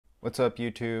What's up,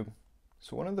 YouTube?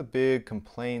 So one of the big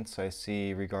complaints I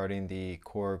see regarding the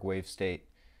Korg Wavestate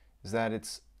is that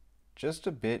it's just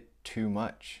a bit too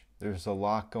much. There's a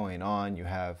lot going on. You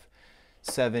have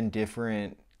 7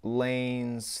 different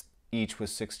lanes, each with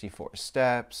 64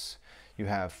 steps. You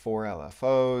have 4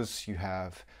 LFOs. You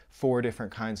have 4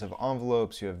 different kinds of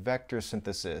envelopes. You have vector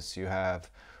synthesis. You have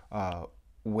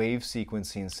wave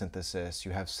sequencing synthesis.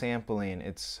 You have sampling.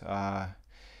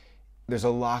 There's a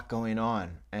lot going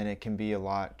on, and it can be a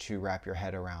lot to wrap your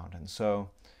head around. And so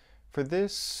for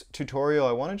this tutorial,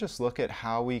 I want to just look at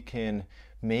how we can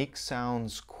make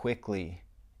sounds quickly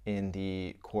in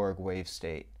the Korg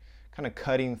Wavestate, kind of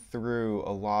cutting through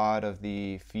a lot of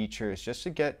the features just to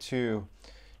get to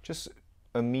just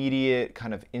immediate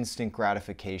kind of instant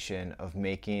gratification of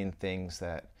making things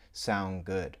that sound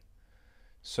good.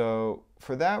 So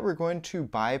for that, we're going to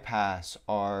bypass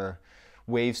our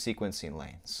wave sequencing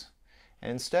lanes.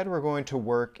 And instead, we're going to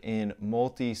work in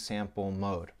multi-sample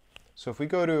mode. So if we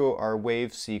go to our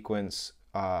wave sequence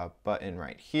button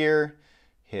right here,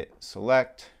 hit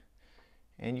select,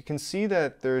 and you can see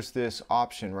that there's this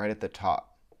option right at the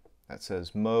top that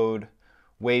says mode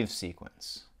wave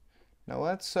sequence. Now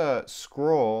let's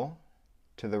scroll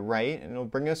to the right, and it'll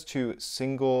bring us to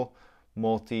single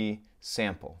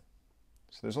multi-sample.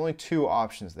 So there's only 2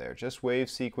 options there, just wave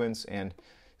sequence and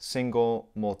single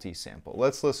multi-sample.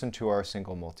 Let's listen to our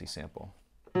single multi-sample.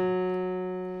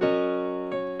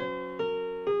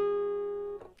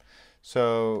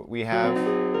 So we have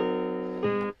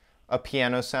a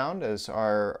piano sound as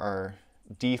our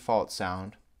default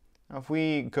sound. Now if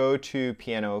we go to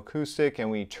piano acoustic and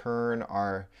we turn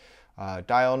our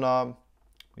dial knob,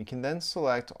 we can then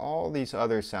select all these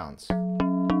other sounds.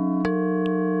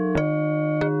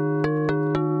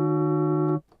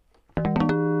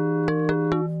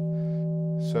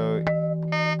 So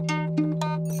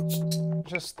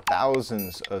just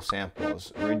thousands of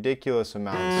samples, ridiculous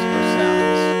amounts of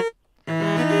sounds.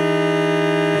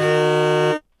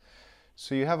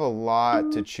 So you have a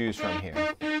lot to choose from here.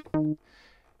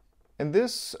 And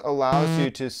this allows you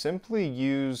to simply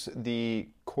use the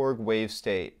Korg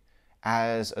Wavestate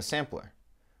as a sampler,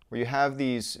 where you have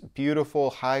these beautiful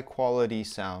high quality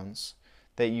sounds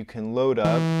that you can load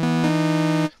up.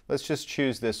 Let's just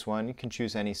choose this one. You can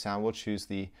choose any sound. We'll choose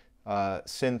the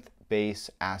synth bass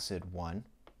acid one.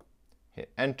 Hit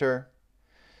enter.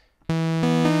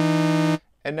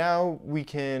 And now we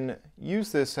can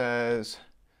use this as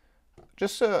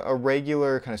just a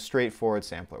regular kind of straightforward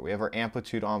sampler. We have our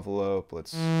amplitude envelope.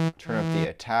 Let's turn up the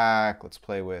attack. Let's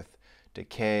play with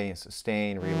decay and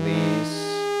sustain, release.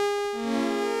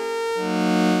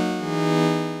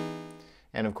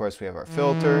 And of course we have our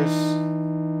filters.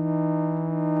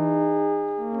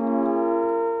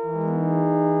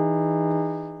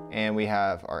 And we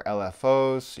have our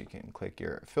LFOs, so you can click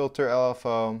your filter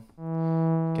LFO.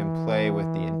 You can play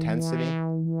with the intensity,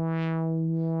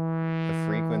 the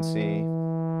frequency.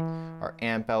 Our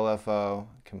amp LFO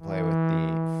can play with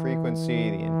the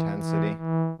frequency, the intensity.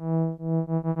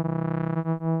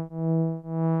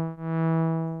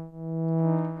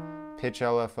 Pitch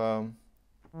LFO.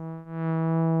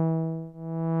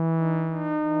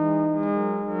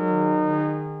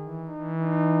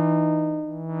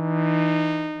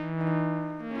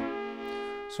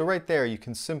 So right there, you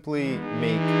can simply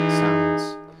make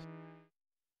sounds.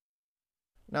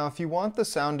 Now, if you want the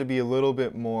sound to be a little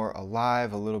bit more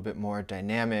alive, a little bit more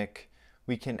dynamic,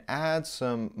 we can add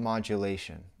some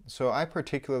modulation. So I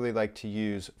particularly like to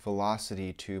use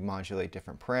velocity to modulate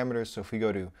different parameters. So if we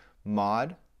go to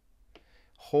mod,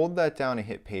 hold that down and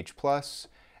hit page plus,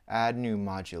 add new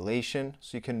modulation.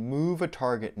 So you can move a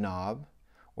target knob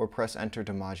or press enter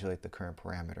to modulate the current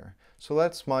parameter. So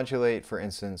let's modulate, for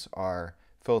instance, our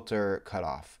filter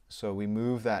cutoff. So we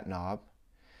move that knob,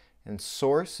 and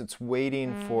source, it's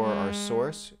waiting for our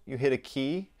source. You hit a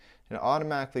key and it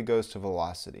automatically goes to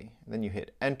velocity. And then you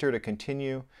hit enter to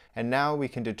continue, and now we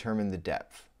can determine the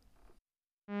depth.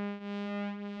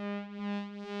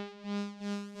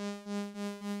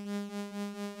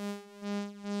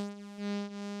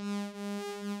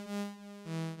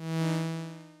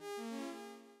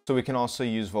 So we can also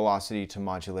use velocity to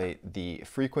modulate the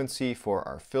frequency for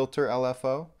our filter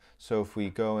LFO. So if we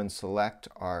go and select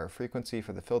our frequency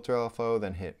for the filter LFO,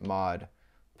 then hit mod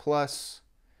plus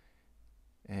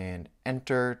and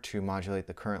enter to modulate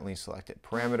the currently selected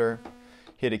parameter.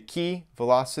 Hit a key,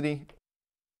 velocity,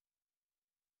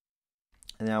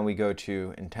 and now we go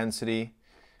to intensity,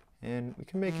 and we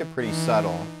can make it pretty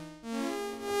subtle.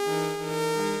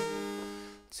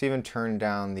 Let's even turn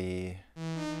down the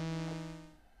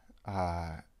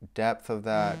depth of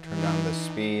that, turn down the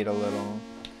speed a little.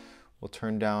 We'll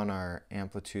turn down our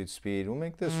amplitude speed. We'll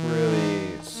make this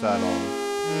really subtle.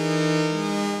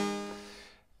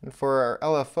 And for our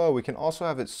LFO, we can also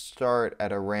have it start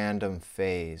at a random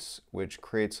phase, which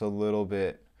creates a little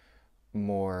bit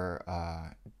more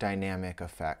dynamic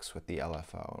effects with the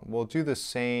LFO. We'll do the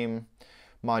same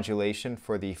modulation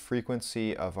for the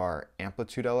frequency of our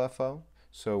amplitude LFO.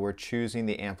 So we're choosing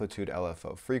the amplitude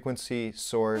LFO frequency,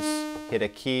 source, hit a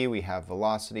key, we have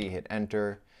velocity, hit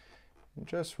enter.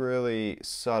 Just really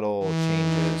subtle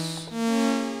changes.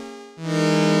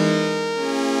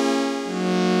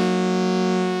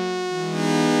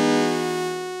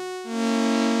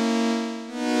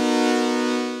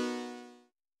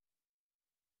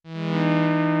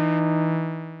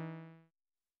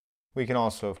 We can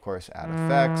also, of course, add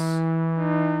effects.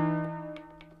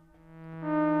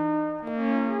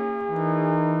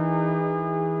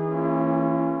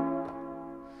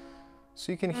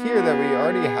 So you can hear that we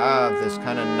already have this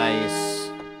kind of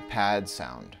nice pad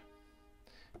sound.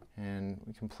 And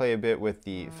we can play a bit with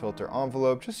the filter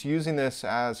envelope, just using this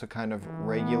as a kind of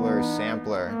regular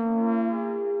sampler.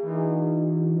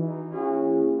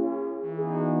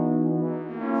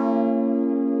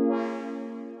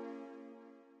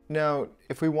 Now,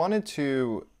 if we wanted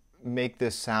to make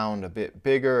this sound a bit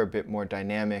bigger, a bit more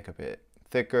dynamic, a bit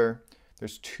thicker,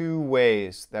 there's two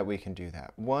ways that we can do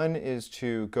that. One is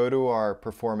to go to our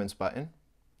performance button,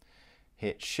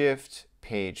 hit Shift,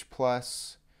 Page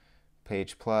Plus,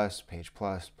 Page Plus, Page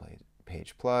Plus,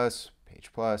 Page Plus, Page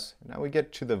Plus. Now we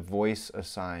get to the Voice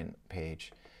Assign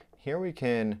page. Here we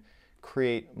can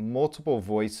create multiple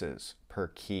voices per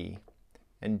key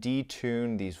and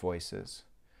detune these voices.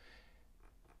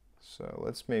 So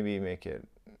let's maybe make it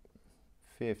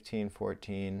 15,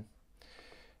 14.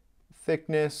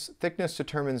 Thickness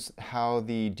determines how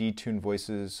the detuned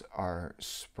voices are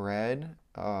spread.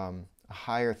 A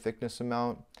higher thickness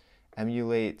amount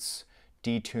emulates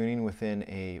detuning within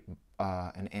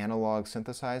an analog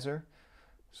synthesizer.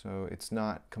 So it's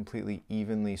not completely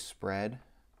evenly spread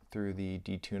through the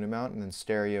detune amount. And then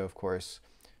stereo, of course,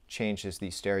 changes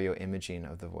the stereo imaging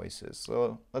of the voices.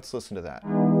 So let's listen to that.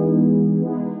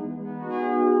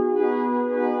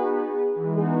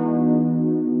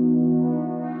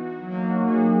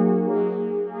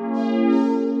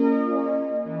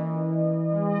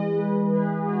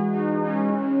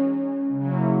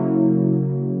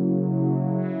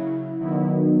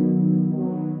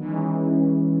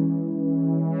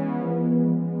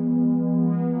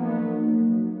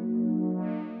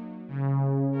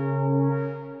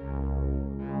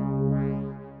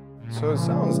 So it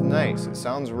sounds nice. It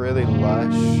sounds really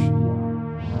lush.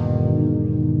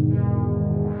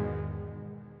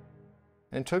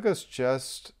 And it took us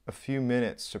just a few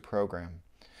minutes to program.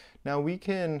 Now we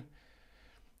can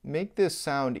make this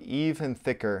sound even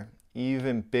thicker,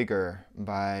 even bigger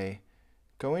by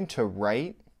going to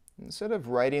write. Instead of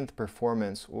writing the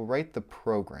performance, we'll write the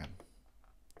program.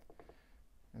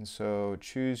 And so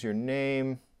choose your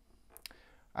name.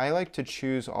 I like to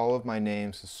choose all of my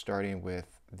names starting with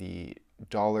the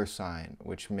 $,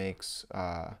 which makes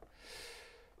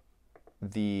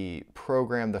the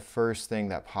program the first thing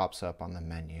that pops up on the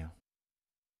menu.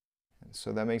 And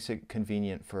so that makes it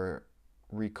convenient for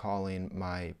recalling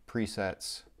my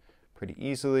presets pretty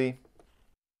easily.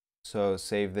 So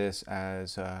save this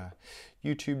as a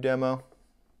YouTube demo.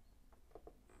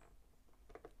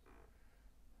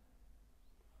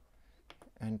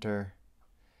 Enter,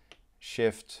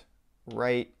 Shift,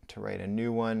 Write to write a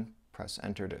new one. Press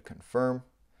Enter to confirm.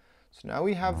 So now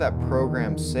we have that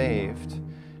program saved.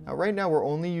 Now right now we're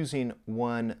only using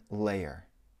one layer.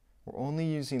 We're only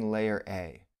using layer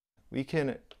A. We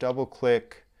can double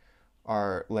click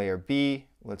our layer B.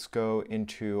 Let's go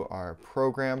into our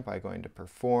program by going to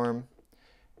Perform.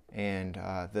 And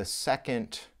the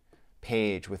second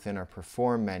page within our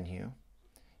Perform menu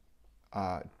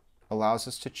allows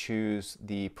us to choose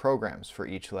the programs for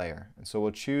each layer. And so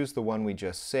we'll choose the one we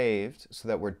just saved so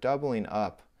that we're doubling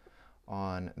up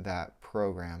on that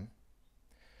program.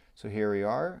 So here we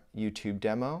are, YouTube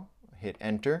demo, hit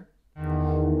enter.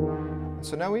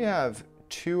 So now we have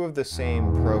two of the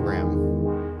same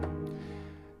program.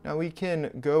 Now we can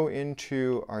go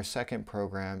into our second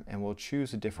program and we'll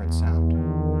choose a different sound.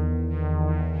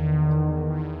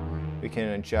 We can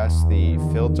adjust the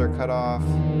filter cutoff.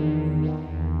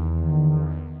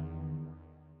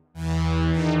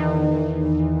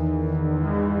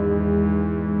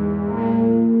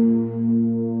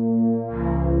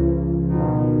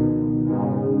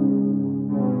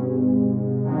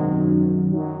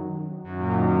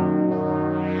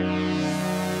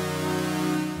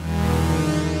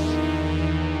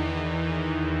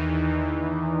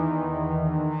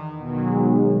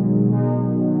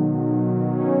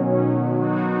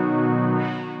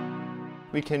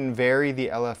 We can vary the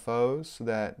LFOs so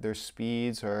that their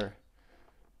speeds are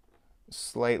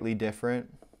slightly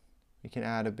different. We can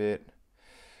add a bit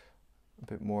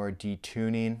more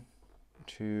detuning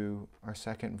to our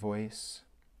second voice.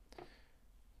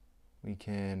 We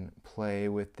can play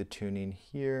with the tuning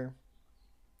here.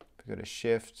 We go to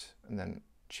Shift and then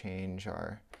change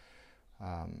our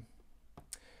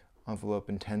envelope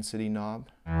intensity knob.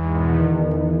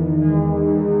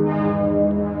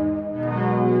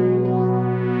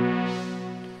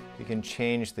 You can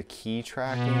change the key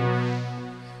tracking.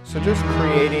 So just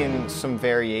creating some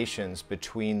variations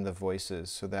between the voices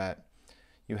so that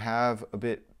you have a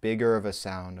bit bigger of a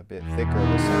sound, a bit thicker of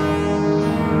a sound.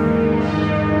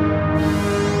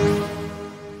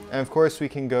 And of course we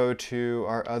can go to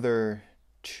our other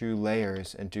two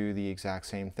layers and do the exact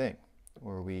same thing,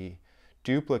 where we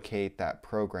duplicate that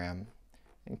program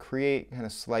and create kind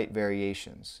of slight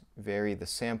variations. Vary the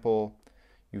sample,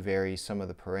 you vary some of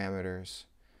the parameters,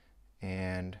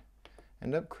 and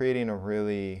end up creating a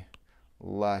really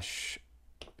lush,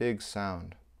 big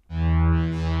sound.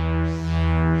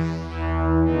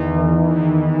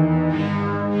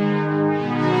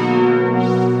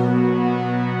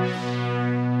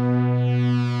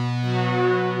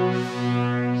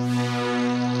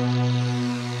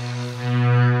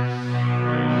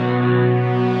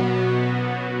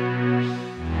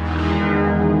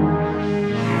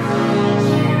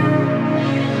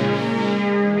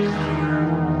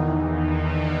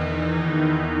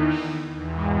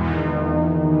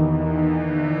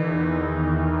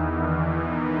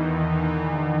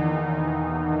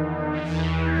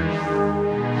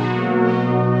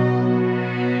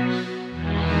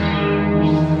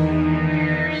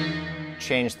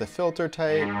 Change the filter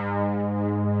type.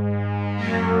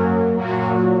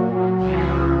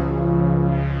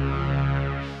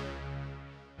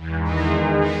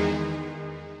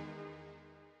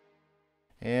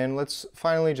 And let's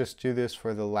finally just do this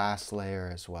for the last layer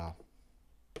as well.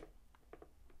 And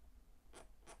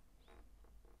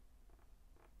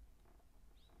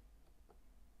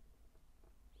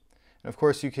of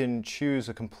course you can choose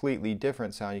a completely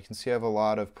different sound. You can see I have a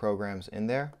lot of programs in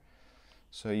there.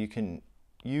 So you can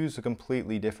use a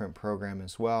completely different program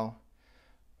as well.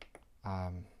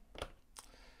 So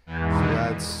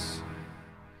let's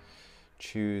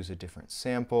choose a different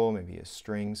sample, maybe a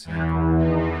string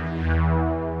sample.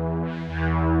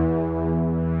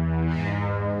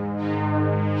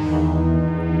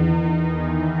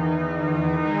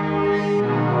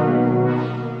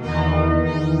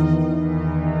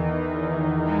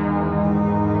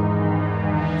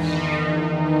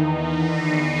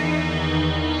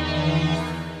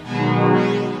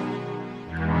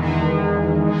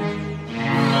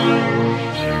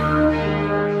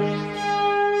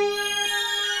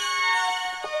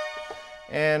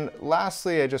 And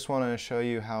lastly, I just want to show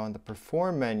you how in the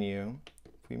Perform menu,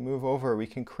 if we move over, we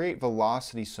can create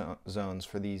velocity zones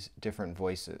for these different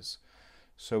voices.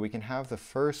 So we can have the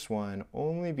first one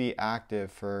only be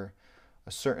active for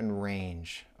a certain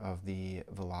range of the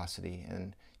velocity,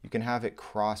 and you can have it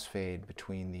crossfade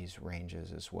between these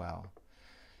ranges as well.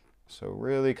 So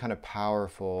really kind of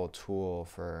powerful tool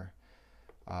for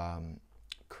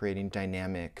creating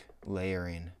dynamic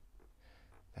layering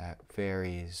that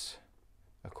varies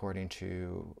according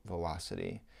to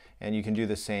velocity. And you can do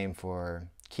the same for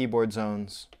keyboard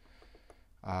zones.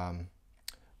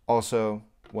 Also,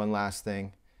 one last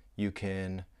thing, you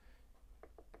can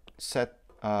set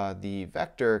the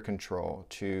vector control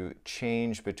to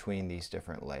change between these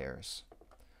different layers.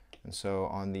 And so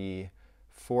on the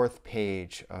fourth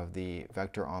page of the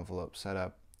vector envelope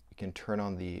setup, you can turn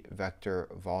on the vector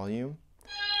volume.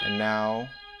 And now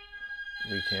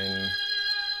we can,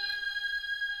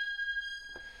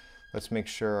 let's make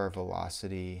sure our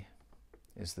velocity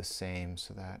is the same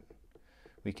so that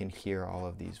we can hear all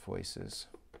of these voices.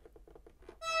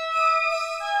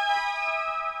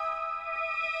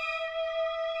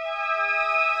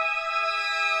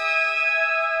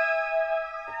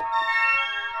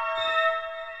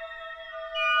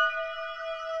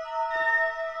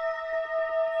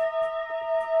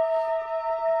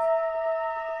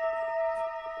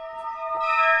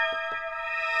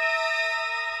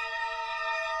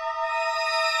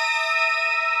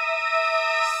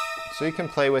 So you can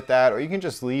play with that, or you can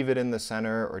just leave it in the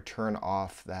center or turn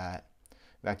off that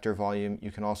vector volume. You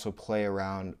can also play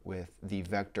around with the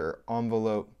vector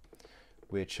envelope,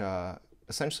 which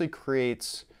essentially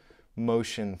creates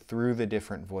motion through the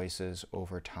different voices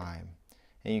over time.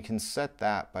 And you can set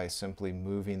that by simply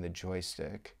moving the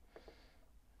joystick.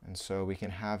 And so we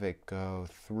can have it go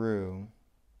through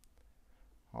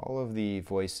all of the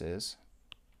voices.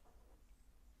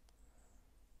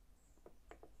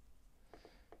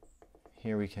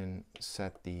 Here we can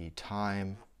set the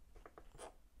time.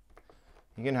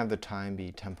 You can have the time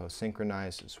be tempo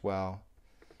synchronized as well.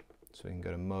 So we can go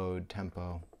to mode,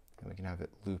 tempo, and we can have it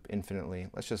loop infinitely.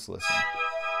 Let's just listen.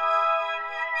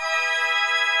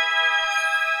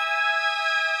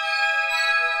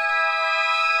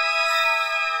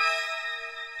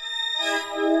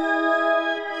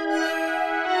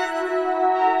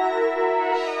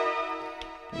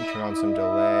 You can turn on some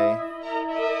delay.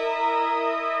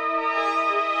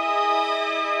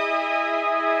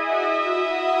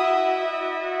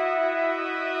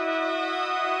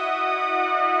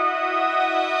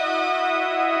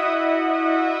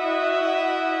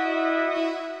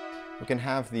 We can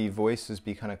have the voices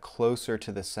be kind of closer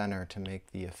to the center to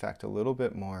make the effect a little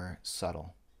bit more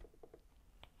subtle.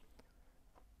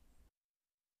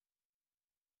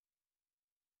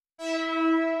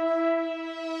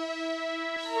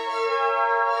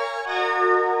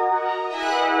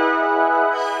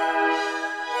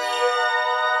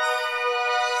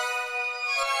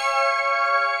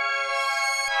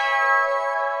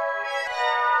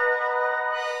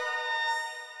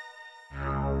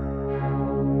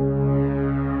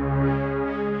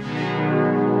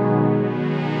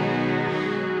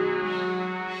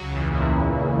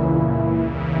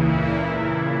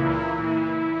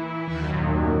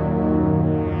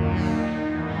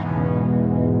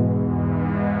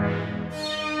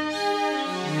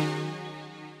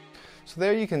 So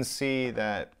there you can see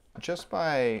that just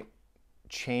by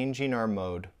changing our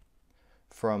mode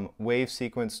from wave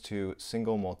sequence to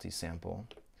single multisample,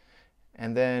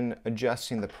 and then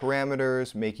adjusting the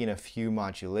parameters, making a few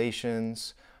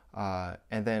modulations,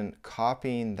 and then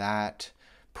copying that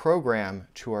program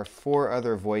to our 4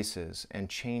 other voices and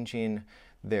changing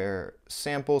their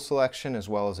sample selection as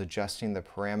well as adjusting the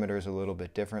parameters a little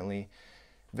bit differently,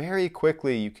 very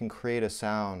quickly you can create a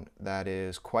sound that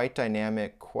is quite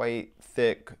dynamic, quite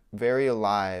thick, very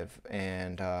alive,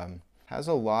 and has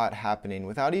a lot happening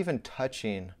without even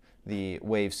touching the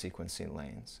wave sequencing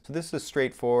lanes. So this is a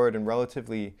straightforward and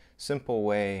relatively simple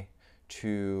way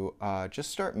to just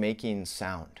start making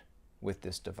sound with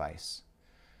this device.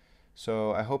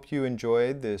 So I hope you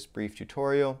enjoyed this brief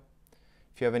tutorial.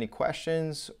 If you have any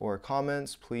questions or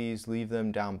comments, please leave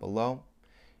them down below.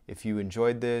 If you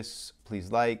enjoyed this,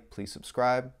 please like, please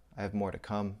subscribe. I have more to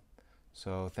come.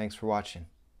 So thanks for watching.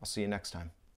 I'll see you next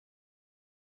time.